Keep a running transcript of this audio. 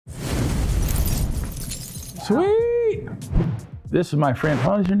Sweet! This is my friend,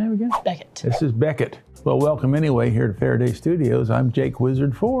 what is your name again? Beckett. This is Beckett. Well, welcome anyway here to Faraday Studios. I'm Jake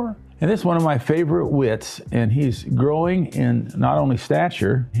Wizard 4. And this is one of my favorite wits, and he's growing in not only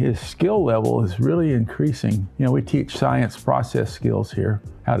stature, his skill level is really increasing. You know, we teach science process skills here,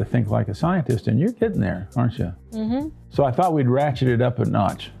 how to think like a scientist, and you're getting there, aren't you? Mm-hmm. So I thought we'd ratchet it up a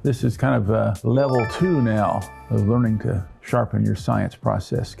notch. This is kind of level 2 now of learning to sharpen your science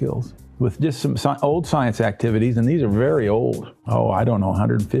process skills with just some old science activities, and these are very old. Oh, I don't know,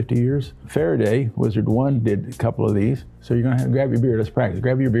 150 years. Faraday, Wizard 1, did a couple of these. So you're gonna have to grab your beard, let's practice.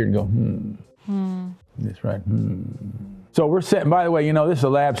 Grab your beard and go, That's right, So we're setting, by the way, you know, this is a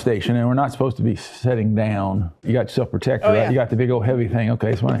lab station and we're not supposed to be sitting down. You got yourself protector, right? You got the big old heavy thing.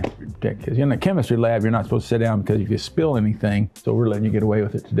 Okay, so when I protect, because in the chemistry lab, you're not supposed to sit down because if you spill anything, so we're letting you get away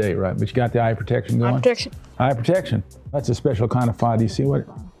with it today, right? But you got the eye protection going? Eye protection. Eye protection. That's a special kind of file. Do you see what?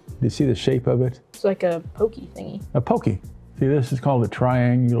 Do you see the shape of it? It's like a pokey thingy. A pokey. See, this is called a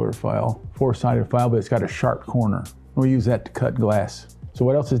triangular file, 4-sided file, but it's got a sharp corner. We use that to cut glass. So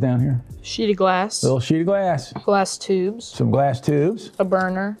what else is down here? Sheet of glass. A little sheet of glass. Glass tubes. Some glass tubes. A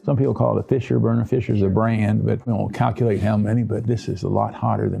burner. Some people call it a Fisher burner. Fisher's a brand, but we won't calculate how many, but this is a lot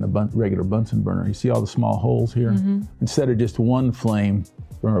hotter than a regular Bunsen burner. You see all the small holes here? Instead of just one flame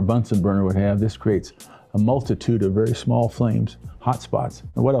from a Bunsen burner would have, this creates a multitude of very small flames, hot spots.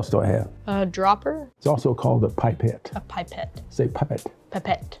 And what else do I have? A dropper. It's also called a pipette. A pipette. Say pipette.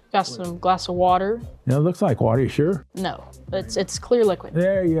 Pipette. Got some glass of water. Yeah, it looks like water, you sure? No, it's clear liquid.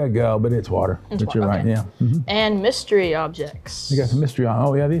 There you go, but it's water. But you're right, yeah. And mystery objects. You got some mystery on.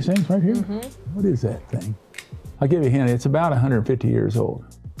 Oh yeah, these things right here? What is that thing? I'll give you a hint, it's about 150 years old.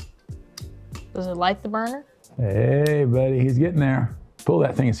 Does it light the burner? Hey buddy, he's getting there. Pull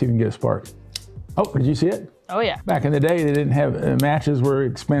that thing and see if you can get a spark. Oh, did you see it? Oh yeah. Back in the day, they didn't have, matches were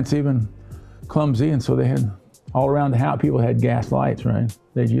expensive and clumsy, and so they had, all around the house, people had gas lights, right?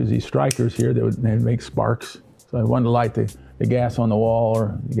 They'd use these strikers here that they'd make sparks. So I wanted to light the gas on the wall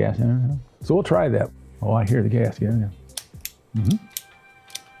or the gas in there. So we'll try that. Oh, I hear the gas again.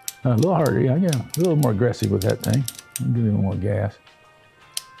 A little harder, yeah, a little more aggressive with that thing. I'll give you a little more gas.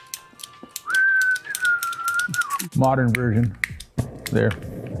 Modern version, there.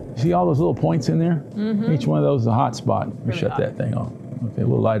 See all those little points in there? Each one of those is a hot spot. We shut that thing off. Okay,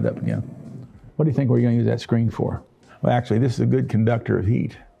 we'll light it up again. What do you think we're going to use that screen for? Well, actually, this is a good conductor of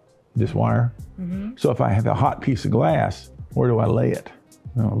heat, this wire. So if I have a hot piece of glass, where do I lay it?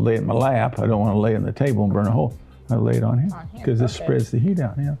 I don't lay it in my lap. I don't want to lay it on the table and burn a hole. I lay it on here because this spreads the heat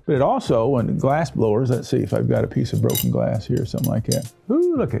out. Yeah. But it also, when glass blowers, let's see if I've got a piece of broken glass here or something like that.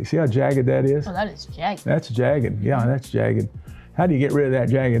 Ooh, look, see how jagged that is? Oh, that is jagged. That's jagged. Yeah, that's jagged. How do you get rid of that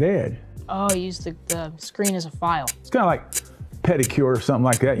jagged edge? Oh, use the screen as a file. It's kind of like pedicure or something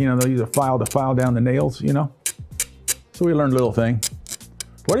like that. You know, they'll use a file to file down the nails, you know? So we learned a little thing.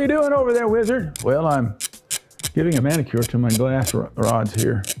 What are you doing over there, Wizard? Well, I'm giving a manicure to my glass rods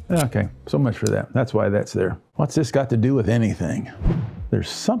here. Okay, so much for that. That's why that's there. What's this got to do with anything? There's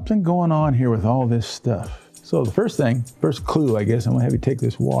something going on here with all this stuff. So the first clue, I guess, I'm gonna have you take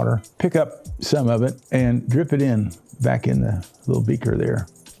this water, pick up some of it, and drip it in back in the little beaker there.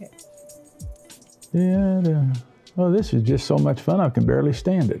 Okay. And, oh, this is just so much fun, I can barely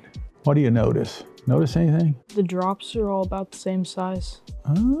stand it. What do you notice? Notice anything? The drops are all about the same size.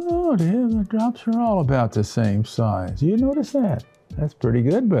 Oh, the drops are all about the same size. You notice that? That's pretty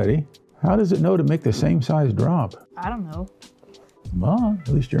good, buddy. How does it know to make the same size drop? I don't know. Well, at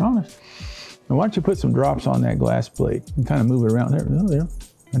least you're honest. Now, why don't you put some drops on that glass plate and kind of move it around there, there,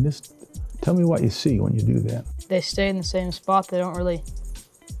 and just tell me what you see when you do that. They stay in the same spot. They don't really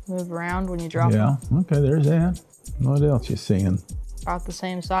move around when you drop them. Yeah, okay, there's that. What else you seeing? About the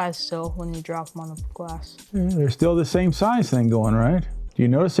same size still when you drop them on the glass. Yeah, they're still the same size thing going, right? Do you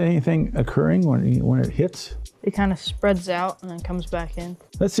notice anything occurring when it hits? It kind of spreads out and then comes back in.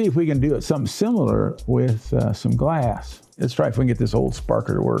 Let's see if we can do it something similar with some glass. Let's try if we can get this old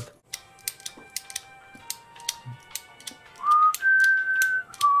sparker to work.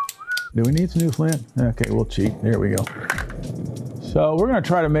 Do we need some new flint? Okay, we'll cheat. There we go. So we're going to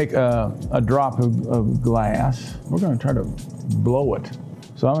try to make a drop of glass. We're going to try to blow it.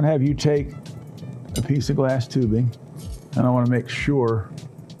 So I'm going to have you take a piece of glass tubing, and I want to make sure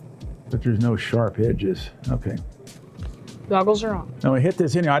that there's no sharp edges. Okay. Goggles are on. Now we hit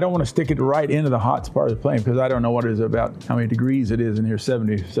this in here. I don't want to stick it right into the hot part of the flame because I don't know what it is about, how many degrees it is in here,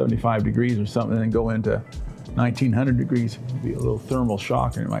 70, 75 degrees or something, and then go into 1900 degrees. It'd be a little thermal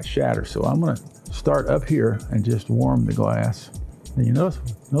shock and it might shatter. So I'm going to start up here and just warm the glass. And you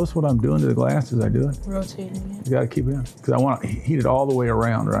notice what I'm doing to the glass as I do it? Rotating it. You got to keep it in because I want to heat it all the way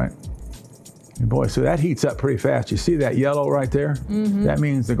around, right? And boy, so that heats up pretty fast. You see that yellow right there? Mm-hmm. That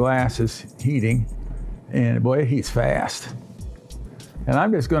means the glass is heating. And boy, it heats fast. And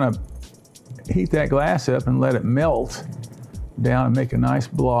I'm just gonna heat that glass up and let it melt down and make a nice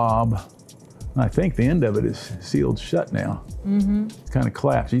blob. And I think the end of it is sealed shut now. Mm-hmm. It's kind of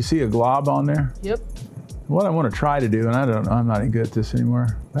collapsed. You see a glob on there? Yep. What I want to try to do, and I don't know, I'm not any good at this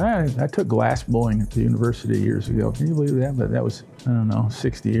anymore. I took glass blowing at the university years ago. Can you believe that? But that was, I don't know,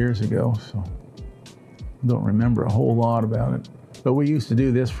 60 years ago, so don't remember a whole lot about it. But we used to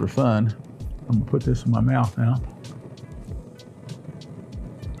do this for fun. I'm gonna put this in my mouth now.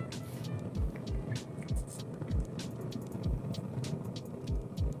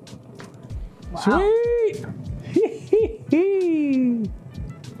 Wow. Sweet!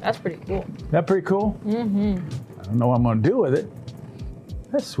 That's pretty cool. That pretty cool? Mm-hmm. I don't know what I'm gonna do with it.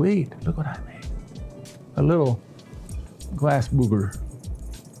 That's sweet. Look what I made. A little glass booger.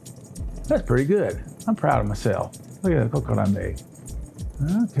 That's pretty good. I'm proud of myself. Look at that, look what I made.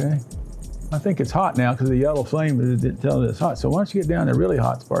 Okay. I think it's hot now because the yellow flame didn't tell it it's hot. So once you get down there, really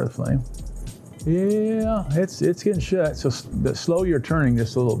hot's part of the flame. Yeah, it's getting shut. So slow your turning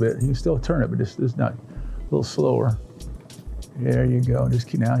just a little bit. You can still turn it, but it's not a little slower. There you go. Just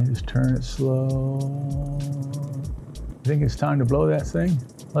keep now. You just turn it slow. You think it's time to blow that thing?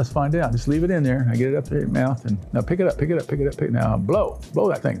 Let's find out. Just leave it in there. Now get it up to your mouth and now pick it up, pick it up, pick it up, pick it. Now blow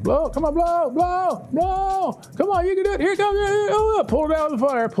that thing. Blow. Come on, blow, blow, blow. Come on, you can do it. Here it comes. Oh, pull it out of the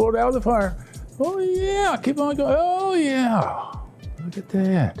fire. Pull it out of the fire. Oh yeah. Keep on going. Oh yeah. Look at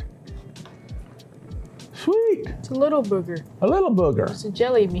that. Sweet. It's a little booger. A little booger. It's a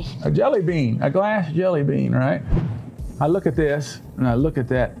jelly bean. A jelly bean. A glass jelly bean, right? I look at this and I look at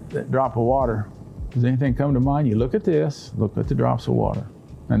that drop of water. Does anything come to mind? You look at this, look at the drops of water.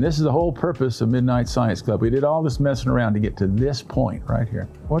 And this is the whole purpose of Midnight Science Club. We did all this messing around to get to this point right here.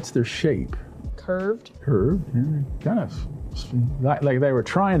 What's their shape? Curved. Curved, yeah, kind of like they were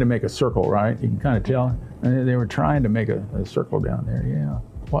trying to make a circle, right? You can kind of tell. And they were trying to make a circle down there, yeah.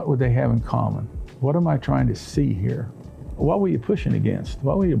 What would they have in common? What am I trying to see here? What were you pushing against?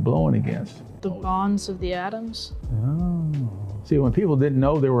 What were you blowing against? The bonds of the atoms. Oh. See, when people didn't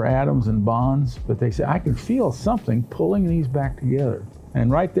know there were atoms and bonds, but they said, I can feel something pulling these back together.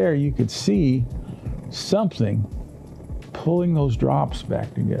 And right there, you could see something pulling those drops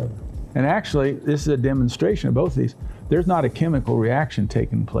back together. And actually, this is a demonstration of both of these. There's not a chemical reaction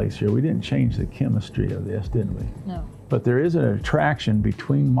taking place here. We didn't change the chemistry of this, did we? No. But there is an attraction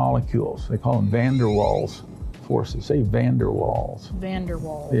between molecules. They call them van der Waals forces. Say van der Waals. Van der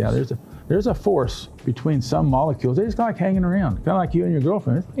Waals. Yeah, there's a force between some molecules. They just like hanging around, kind of like you and your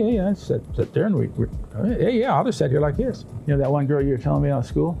girlfriend. Yeah, sit there and I'll just sit here like this. You know that one girl you were telling me out of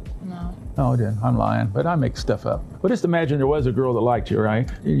school? No. Oh, I didn't. I'm lying, but I make stuff up. But just imagine there was a girl that liked you,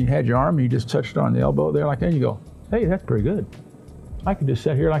 right? And you had your arm, and you just touched her on the elbow there like that, and you go, hey, that's pretty good. I could just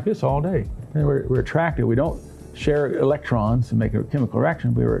sit here like this all day. And we're attracted. We don't share electrons to make a chemical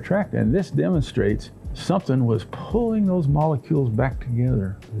reaction, but we're attracted. And this demonstrates something was pulling those molecules back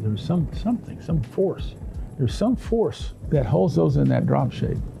together. There was some force. There's some force that holds those in that drop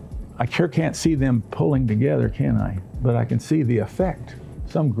shape. I sure can't see them pulling together, can I? But I can see the effect.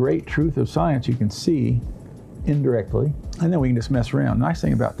 Some great truth of science you can see indirectly, and then we can just mess around. Nice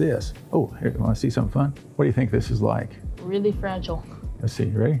thing about this. Oh, here, want to see something fun? What do you think this is like? Really fragile. Let's see,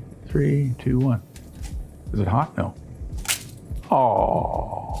 ready? 3, 2, 1. Is it hot? No.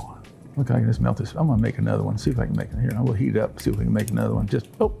 Oh, look, I can just melt this. I'm gonna make another one. See if I can make it here. I will heat it up, see if we can make another one. Just,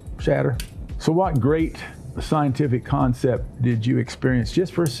 shatter. So what great scientific concept did you experience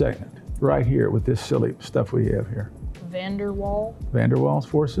just for a second, right here with this silly stuff we have here? Van der Waal. Van der Waals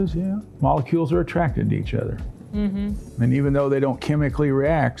forces, yeah. Molecules are attracted to each other. Mm-hmm. And even though they don't chemically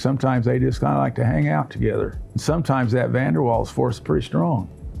react, sometimes they just kind of like to hang out together. And sometimes that Van der Waals force is pretty strong.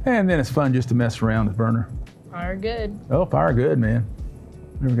 And then it's fun just to mess around with burner. Fire good. Oh, fire good, man.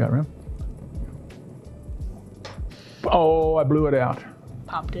 Never got rim. Oh, I blew it out.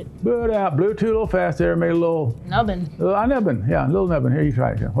 Popped it. Blew it out. Blew too little fast there. Made a little nubbin. Nubbin. Yeah, a little nubbin. Here, you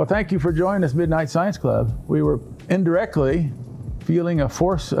try it. Well, thank you for joining us, Midnight Science Club. We were indirectly feeling a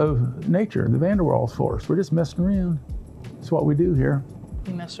force of nature, the Van der Waals force. We're just messing around. That's what we do here.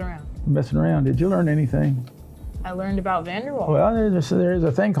 We mess around. Messing around. Did you learn anything? I learned about Van der Waals. Well, there's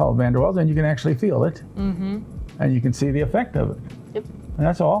a thing called Van der Waals, and you can actually feel it. Mm-hmm. And you can see the effect of it. Yep. And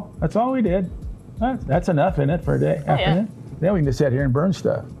that's all. That's all we did. That's enough, isn't it, for a day? Oh, yeah. Then we can just sit here and burn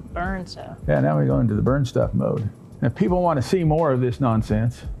stuff. Burn stuff. Yeah, now we go into the burn stuff mode. If people want to see more of this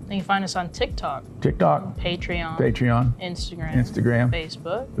nonsense, You can find us on TikTok, TikTok, Patreon, Instagram,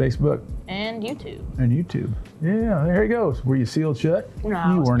 Facebook, and YouTube. Yeah, there he goes. Were you sealed shut?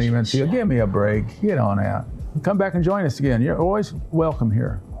 No, You weren't even sealed. shut. Give me a break. Get on out. Come back and join us again. You're always welcome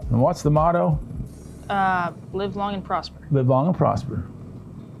here. And what's the motto? Live long and prosper. Live long and prosper.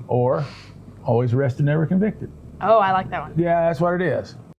 Or always arrested, never convicted. Oh, I like that one. Yeah, that's what it is.